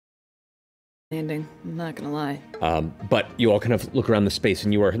landing, I'm not gonna lie. But you all kind of look around the space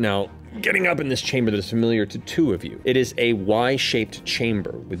and you are now getting up in this chamber that is familiar to two of you. It is a Y-shaped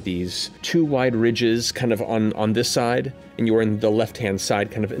chamber with these two wide ridges kind of on this side, and you are in the left-hand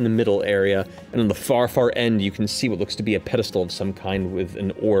side, kind of in the middle area, and on the far end you can see what looks to be a pedestal of some kind with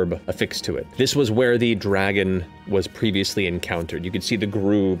an orb affixed to it. This was where the dragon was previously encountered. You could see the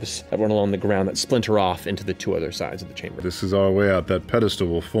grooves that run along the ground that splinter off into the two other sides of the chamber. This is our way out. That pedestal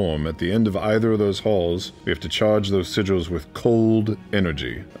will form. At the end of either of those halls, we have to charge those sigils with cold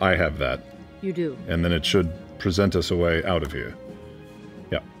energy. I have that. You do. And then it should present us a way out of here.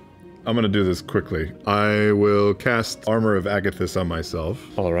 Yeah. I'm gonna do this quickly. I will cast Armor of Agathis on myself.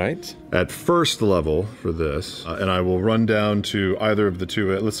 All right. At first level for this, and I will run down to either of the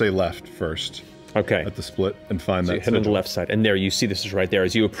two, let's say left first. Okay. At the split and find so that you head on the left side, and there you see this is right there.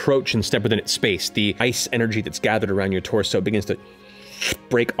 As you approach and step within its space, the ice energy that's gathered around your torso begins to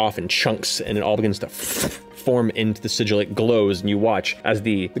break off in chunks, and it all begins to form into the sigil. It glows, and you watch as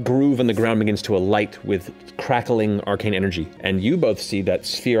the groove on the ground begins to alight with crackling arcane energy. And you both see that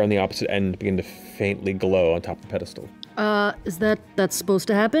sphere on the opposite end begin to faintly glow on top of the pedestal. Is that's supposed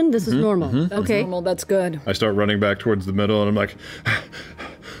to happen? This is normal. That's normal, that's good. I start running back towards the middle, and I'm like,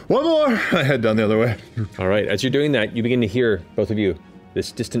 one more! I head down the other way. All right, as you're doing that, you begin to hear, both of you,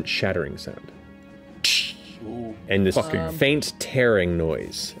 this distant shattering sound. And this faint tearing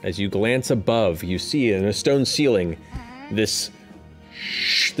noise. As you glance above, you see in a stone ceiling, this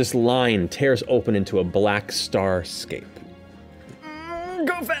line tears open into a black starscape.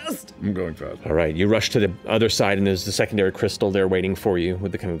 Go fast! I'm going fast. All right, you rush to the other side, and there's the secondary crystal there waiting for you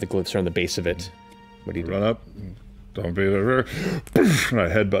with the kind of the glyphs around the base of it. What do you do? Run up. Don't be there. And I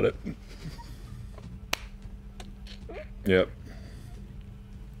headbutt it. Yep.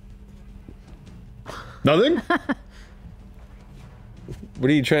 Nothing? What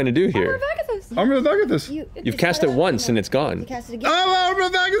are you trying to do here? Armor of Agathis. You've cast it once and it's gone. You cast it again. Oh, Armor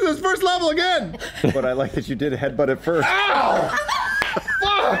of Agathis, first level again! But I like that you did headbutt it first. Ow!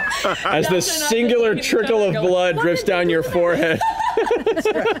 As the singular trickle of blood drips down your forehead.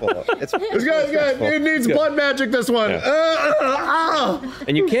 It's good. It needs blood magic, this one. Yeah.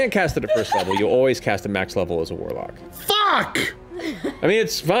 And you can't cast it at first level. You always cast at max level as a warlock. Fuck! I mean,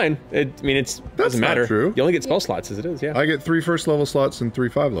 it's fine. It doesn't matter. True. You only get spell slots as it is, yeah. I get 3 first level slots and 3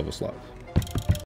 5 level slots.